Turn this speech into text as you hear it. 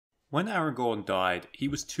When Aragorn died, he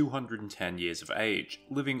was 210 years of age,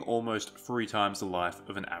 living almost 3 times the life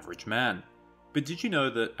of an average man. But did you know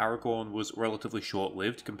that Aragorn was relatively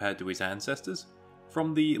short-lived compared to his ancestors?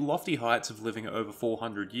 From the lofty heights of living over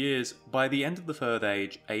 400 years, by the end of the Third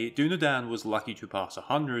Age, a Dunedain was lucky to pass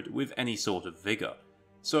 100 with any sort of vigour.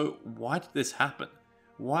 So why did this happen?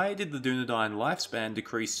 Why did the Dunedain lifespan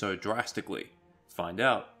decrease so drastically? Find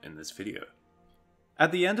out in this video.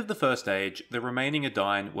 At the end of the First Age, the remaining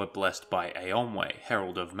Edain were blessed by Eonwe,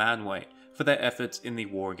 Herald of Manwë, for their efforts in the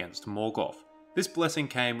war against Morgoth. This blessing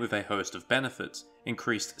came with a host of benefits: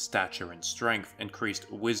 increased stature and strength,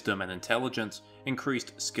 increased wisdom and intelligence,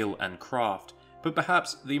 increased skill and craft, but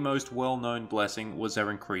perhaps the most well-known blessing was their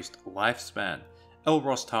increased lifespan.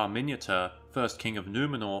 Elrostar Miniatur, first king of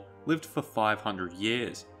Númenor, lived for 500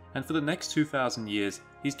 years, and for the next 2,000 years,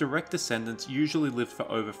 his direct descendants usually lived for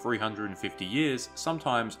over 350 years,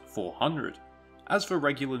 sometimes 400. As for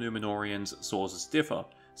regular Númenorians, sources differ.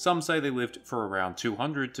 Some say they lived for around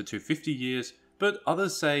 200 to 250 years, but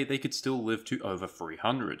others say they could still live to over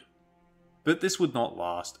 300. But this would not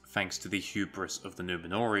last, thanks to the hubris of the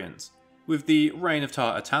Númenorians. With the reign of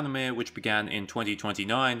Tar Atanamir, which began in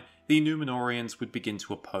 2029, the Númenorians would begin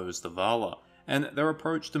to oppose the Valar, and their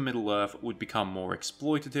approach to Middle-earth would become more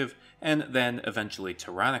exploitative and then eventually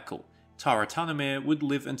tyrannical. Tar Atanamir would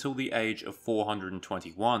live until the age of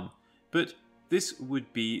 421, but this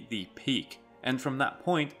would be the peak, and from that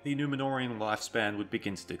point the Númenorian lifespan would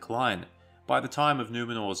begin to decline. By the time of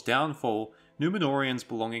Númenor's downfall, Númenorians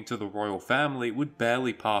belonging to the royal family would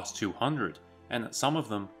barely pass 200, and some of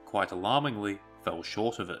them, quite alarmingly, fell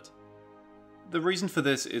short of it. The reason for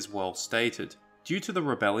this is well stated. Due to the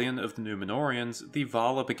rebellion of the Númenorians, the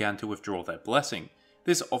Valar began to withdraw their blessing.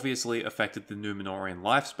 This obviously affected the Númenorian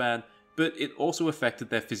lifespan, but it also affected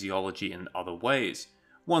their physiology in other ways.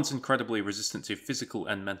 Once incredibly resistant to physical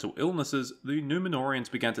and mental illnesses, the Númenorians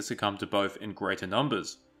began to succumb to both in greater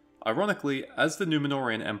numbers. Ironically, as the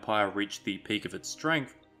Númenorian Empire reached the peak of its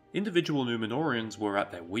strength, individual Númenorians were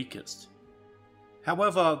at their weakest.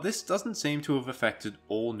 However, this doesn't seem to have affected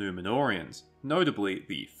all Númenorians. Notably,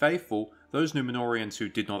 the Faithful, those Númenorians who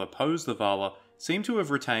did not oppose the Valar, seem to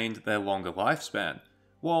have retained their longer lifespan.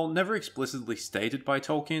 While never explicitly stated by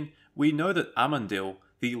Tolkien, we know that Amandil,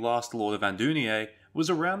 the last Lord of Andúnië,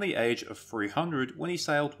 was around the age of 300 when he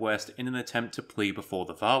sailed west in an attempt to plea before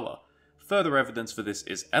the Valar. Further evidence for this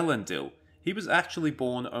is Elendil. He was actually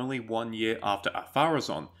born only 1 year after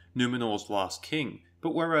Ar-Pharazôn, Númenor's last king,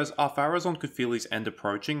 but whereas Ar-Pharazôn could feel his end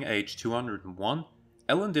approaching age 201,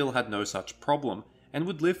 Elendil had no such problem, and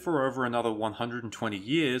would live for over another 120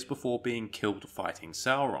 years before being killed fighting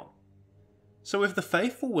Sauron. So if the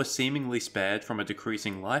Faithful were seemingly spared from a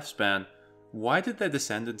decreasing lifespan, why did their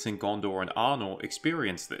descendants in Gondor and Arnor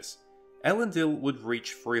experience this? Elendil would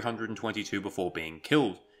reach 322 before being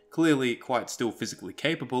killed, clearly quite still physically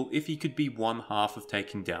capable if he could be one half of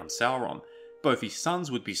taking down Sauron. Both his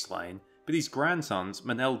sons would be slain, but his grandsons,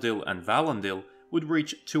 Manel-Dil and Valandil, would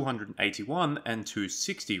reach 281 and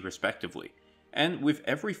 260 respectively. And with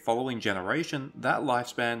every following generation, that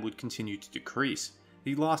lifespan would continue to decrease.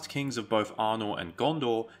 The last kings of both Arnor and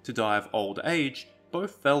Gondor to die of old age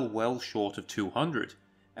both fell well short of 200.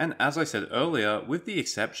 And as I said earlier, with the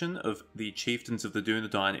exception of the chieftains of the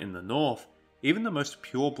Dunedain in the north, even the most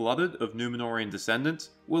pure-blooded of Númenorian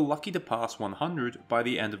descendants were lucky to pass 100 by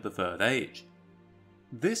the end of the Third Age.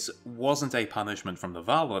 This wasn't a punishment from the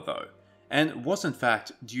Valar though, and was in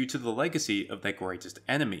fact due to the legacy of their greatest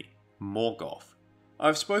enemy, Morgoth.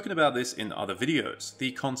 I've spoken about this in other videos,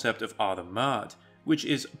 the concept of Arda Mard, which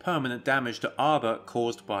is permanent damage to Arda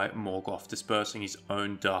caused by Morgoth dispersing his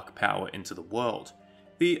own dark power into the world.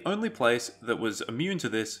 The only place that was immune to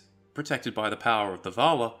this, protected by the power of the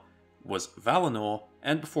Valar, was Valinor,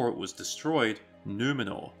 and before it was destroyed,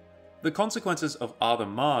 Númenor. The consequences of Arda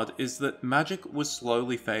Mard is that magic was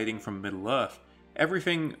slowly fading from Middle-earth.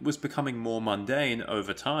 Everything was becoming more mundane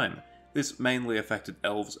over time. This mainly affected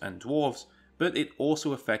elves and dwarves, but it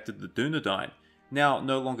also affected the Dunedain. Now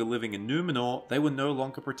no longer living in Númenor, they were no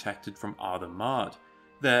longer protected from Arda Mard.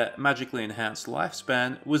 Their magically enhanced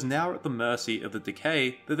lifespan was now at the mercy of the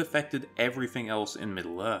decay that affected everything else in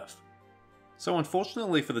Middle-earth. So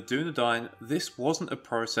unfortunately for the Dunedain, this wasn't a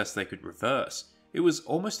process they could reverse. It was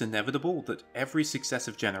almost inevitable that every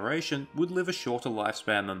successive generation would live a shorter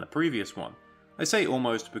lifespan than the previous one. I say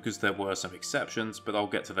almost because there were some exceptions, but I'll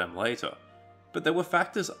get to them later. But there were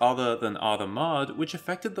factors other than Arda Mard which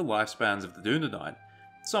affected the lifespans of the Dunedain.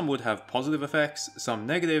 Some would have positive effects, some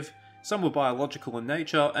negative, some were biological in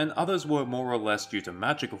nature, and others were more or less due to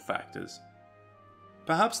magical factors.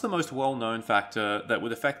 Perhaps the most well-known factor that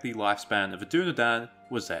would affect the lifespan of a Dunedain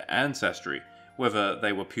was their ancestry, whether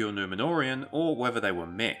they were pure Númenórean or whether they were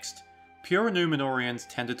mixed. Pure Númenóreans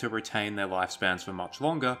tended to retain their lifespans for much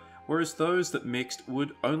longer, whereas those that mixed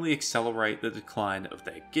would only accelerate the decline of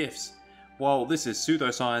their gifts. While this is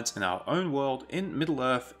pseudoscience in our own world, in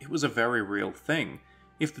Middle-earth it was a very real thing.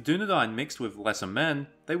 If the Dunedain mixed with lesser men,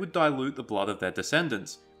 they would dilute the blood of their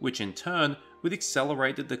descendants, which in turn would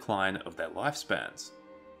accelerate the decline of their lifespans.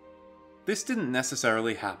 This didn't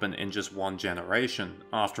necessarily happen in just one generation.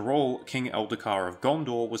 After all, King Eldacar of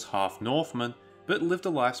Gondor was half Northman, but lived a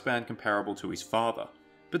lifespan comparable to his father.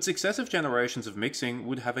 But successive generations of mixing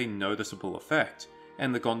would have a noticeable effect,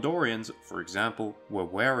 and the Gondorians, for example, were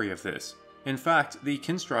wary of this. In fact, the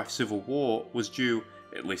Kinstrife Civil War was due,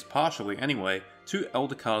 at least partially anyway, to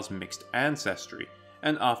Eldacar's mixed ancestry,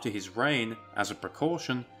 and after his reign, as a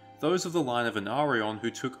precaution, those of the line of Anarion who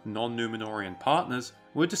took non-Númenórean partners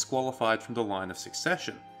were disqualified from the line of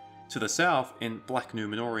succession. To the south, in Black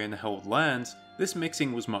Númenórean-held lands, this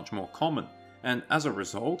mixing was much more common, and as a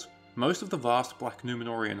result, most of the vast Black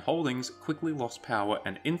Númenórean holdings quickly lost power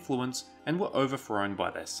and influence and were overthrown by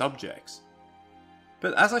their subjects.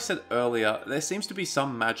 But as I said earlier, there seems to be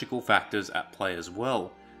some magical factors at play as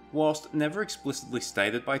well. Whilst never explicitly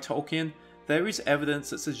stated by Tolkien, there is evidence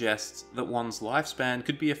that suggests that one's lifespan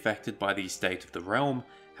could be affected by the state of the realm,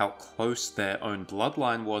 how close their own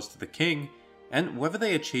bloodline was to the king, and whether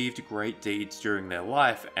they achieved great deeds during their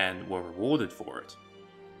life and were rewarded for it.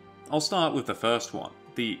 I'll start with the first one,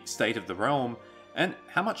 the state of the realm, and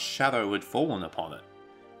how much shadow had fallen upon it.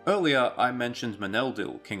 Earlier I mentioned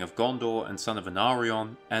Meneldil, king of Gondor and son of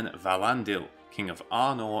Anarion, and Valandil, king of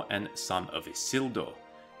Arnor and son of Isildur.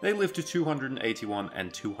 They lived to 281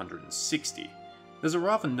 and 260. There's a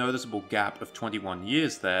rather noticeable gap of 21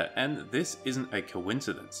 years there, and this isn't a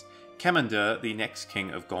coincidence. Kemendor, the next king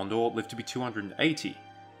of Gondor, lived to be 280.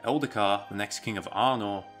 Eldacar, the next king of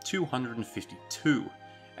Arnor, 252.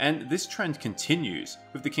 And this trend continues,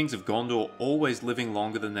 with the kings of Gondor always living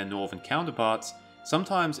longer than their northern counterparts,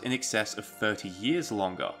 sometimes in excess of 30 years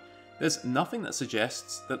longer. There's nothing that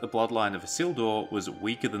suggests that the bloodline of Isildur was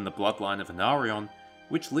weaker than the bloodline of Anarion,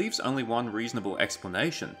 which leaves only one reasonable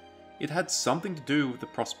explanation. It had something to do with the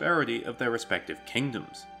prosperity of their respective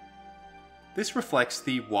kingdoms. This reflects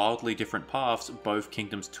the wildly different paths both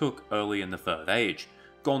kingdoms took early in the Third Age.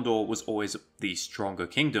 Gondor was always the stronger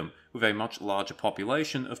kingdom, with a much larger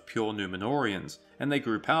population of pure Númenóreans, and they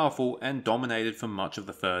grew powerful and dominated for much of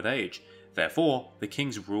the Third Age. Therefore, the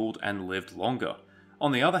kings ruled and lived longer.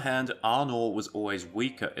 On the other hand, Arnor was always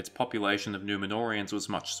weaker, its population of Númenóreans was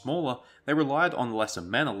much smaller, they relied on lesser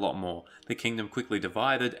men a lot more, the kingdom quickly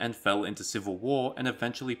divided and fell into civil war and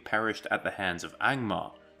eventually perished at the hands of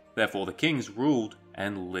Angmar. Therefore the kings ruled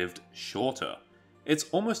and lived shorter. It's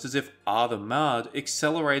almost as if Arda Mard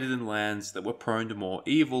accelerated in lands that were prone to more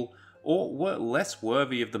evil, or were less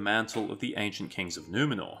worthy of the mantle of the ancient kings of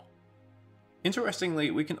Númenor.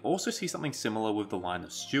 Interestingly, we can also see something similar with the line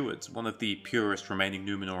of stewards, one of the purest remaining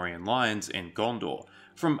Númenórean lines in Gondor.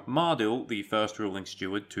 From Mardil, the first ruling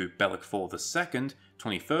steward, to Belecfor II,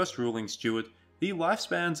 21st ruling steward, the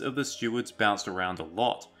lifespans of the stewards bounced around a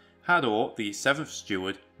lot. Hador, the 7th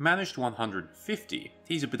steward, managed 150.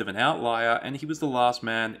 He's a bit of an outlier, and he was the last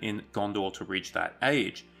man in Gondor to reach that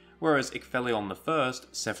age, whereas Icthelion I,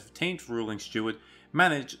 17th ruling steward,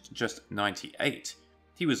 managed just 98.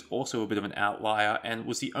 He was also a bit of an outlier and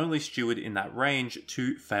was the only steward in that range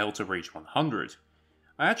to fail to reach 100.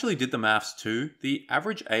 I actually did the maths too. The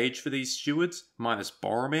average age for these stewards, minus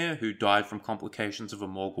Boromir, who died from complications of a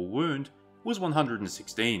Morgul wound, was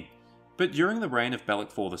 116. But during the reign of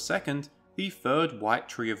Belecfor II, the third White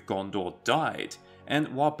Tree of Gondor died, and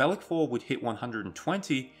while Belecfor would hit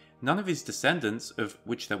 120, none of his descendants, of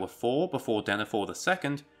which there were 4 before Denethor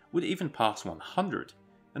II, would even pass 100.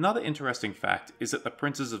 Another interesting fact is that the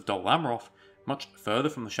princes of Dol Amroth, much further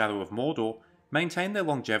from the shadow of Mordor, maintained their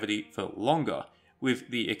longevity for longer. With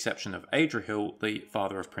the exception of Adrihil, the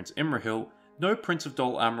father of Prince Imrahil, no prince of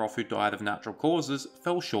Dol Amroth who died of natural causes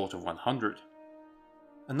fell short of 100.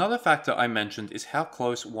 Another factor I mentioned is how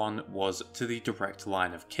close one was to the direct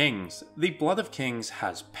line of kings. The blood of kings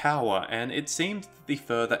has power, and it seemed that the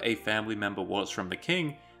further a family member was from the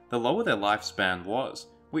king, the lower their lifespan was.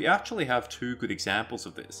 We actually have 2 good examples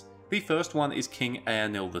of this. The first one is King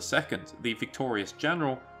Eärnil II, the victorious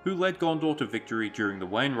general who led Gondor to victory during the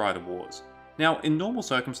Wainrider Wars. Now, in normal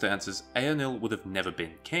circumstances, Eärnil would have never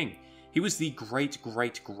been king. He was the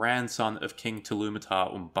great-great-grandson of King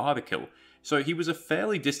Telúmatar Umbardakil, so he was a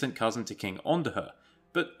fairly distant cousin to King Onderher.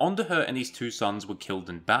 But Onderher and his 2 sons were killed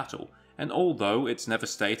in battle, and although it's never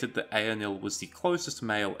stated that Eärnil was the closest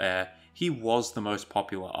male heir, he was the most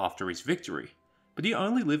popular after his victory. but he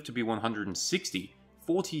only lived to be 160,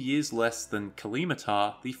 40 years less than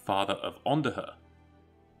Kalimatar, the father of Onderher.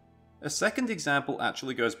 A second example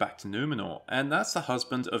actually goes back to Numenor, and that's the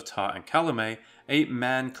husband of Tar and Kalame, a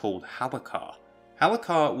man called Hallikar.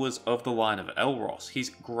 Hallikar was of the line of Elros. His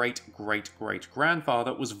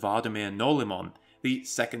great-great-great-grandfather was Vardamir Nolimon, the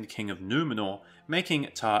second king of Numenor, making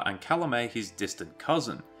Tar and Kalame his distant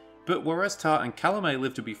cousin. But whereas Tar and Kalame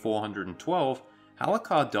lived to be 412,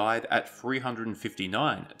 Hallikar died at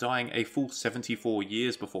 359, dying a full 74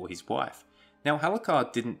 years before his wife. Now,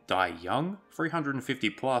 Hallikar didn't die young.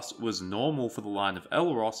 350 plus was normal for the line of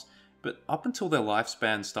Elros, but up until their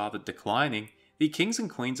lifespan started declining, the kings and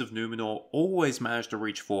queens of Numenor always managed to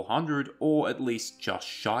reach 400, or at least just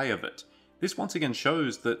shy of it. This once again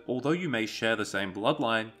shows that although you may share the same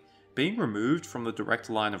bloodline, being removed from the direct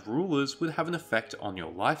line of rulers would have an effect on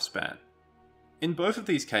your lifespan. In both of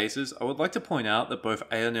these cases, I would like to point out that both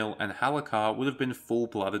Eärnil and Hallikar would have been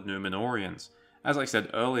full-blooded Númenóreans. As I said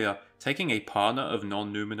earlier, taking a partner of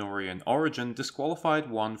non-Númenórean origin disqualified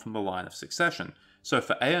one from the line of succession, so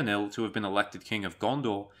for Eärnil to have been elected king of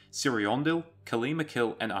Gondor, Siriondil,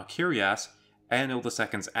 Kalimakil and Arkirias, Eärnil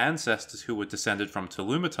II's ancestors who were descended from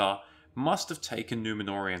Telúmatar, must have taken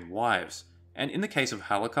Númenórean wives, and in the case of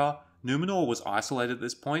Hallikar, Númenor was isolated at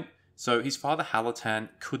this point, so his father Halatan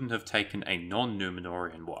couldn't have taken a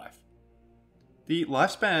non-Númenórean wife. The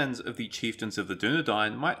lifespans of the chieftains of the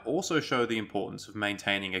Dunedain might also show the importance of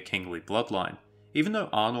maintaining a kingly bloodline. Even though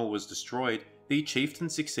Arnor was destroyed, the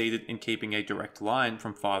chieftains succeeded in keeping a direct line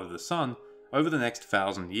from father to son over the next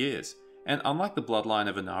 1,000 years, and unlike the bloodline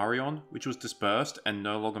of Anarion, which was dispersed and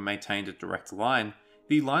no longer maintained a direct line,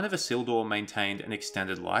 the line of Isildur maintained an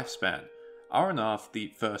extended lifespan. Aranarth,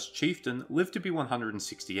 the first chieftain, lived to be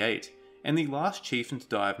 168, and the last chieftain to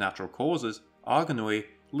die of natural causes, Arganui,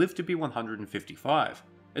 lived to be 155,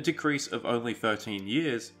 a decrease of only 13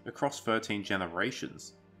 years across 13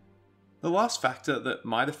 generations. The last factor that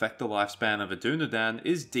might affect the lifespan of a Dunedain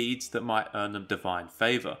is deeds that might earn them divine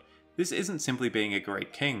favour. This isn't simply being a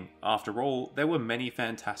great king. After all, there were many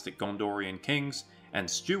fantastic Gondorian kings and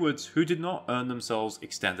stewards who did not earn themselves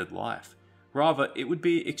extended life. Rather, it would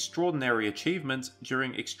be extraordinary achievements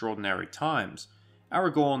during extraordinary times.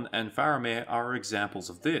 Aragorn and Faramir are examples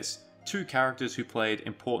of this, two characters who played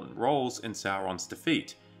important roles in Sauron's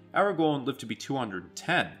defeat. Aragorn lived to be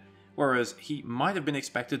 210, whereas he might have been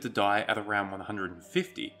expected to die at around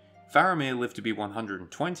 150. Faramir lived to be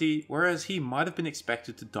 120, whereas he might have been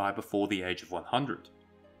expected to die before the age of 100.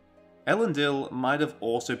 Elendil might have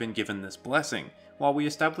also been given this blessing. While we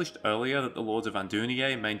established earlier that the Lords of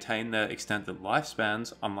Andúnier maintained their extended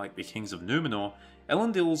lifespans, unlike the Kings of Númenor,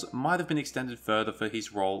 Elendil's might have been extended further for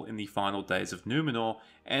his role in the final days of Númenor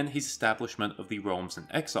and his establishment of the realms in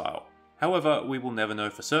exile. However, we will never know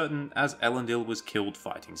for certain, as Elendil was killed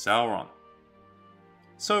fighting Sauron.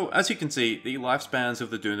 So, as you can see, the lifespans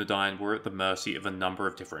of the Dunedain were at the mercy of a number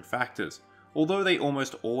of different factors. Although they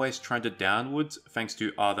almost always trended downwards thanks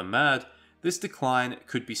to Ar the Mad, this decline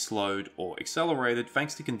could be slowed or accelerated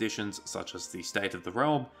thanks to conditions such as the state of the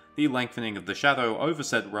realm, the lengthening of the shadow over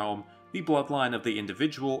said realm, the bloodline of the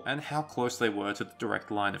individual, and how close they were to the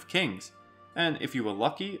direct line of kings. And if you were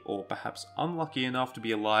lucky, or perhaps unlucky enough to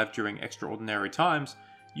be alive during extraordinary times,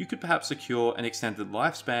 you could perhaps secure an extended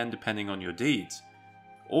lifespan depending on your deeds.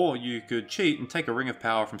 Or you could cheat and take a ring of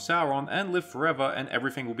power from Sauron and live forever and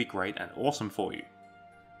everything will be great and awesome for you.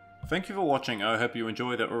 Thank you for watching. I hope you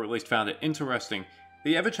enjoyed it, or at least found it interesting.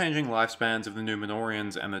 The ever-changing lifespans of the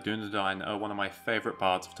Númenóreans and the Dunedain are one of my favourite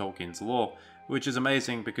parts of Tolkien's lore, which is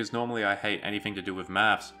amazing because normally I hate anything to do with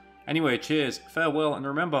maths. Anyway, cheers, farewell, and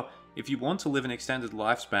remember, if you want to live an extended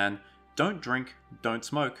lifespan, don't drink, don't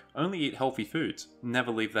smoke, only eat healthy foods,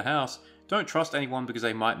 never leave the house, don't trust anyone because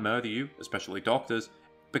they might murder you, especially doctors,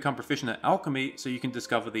 become proficient at alchemy so you can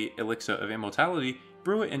discover the elixir of immortality,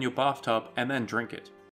 brew it in your bathtub, and then drink it.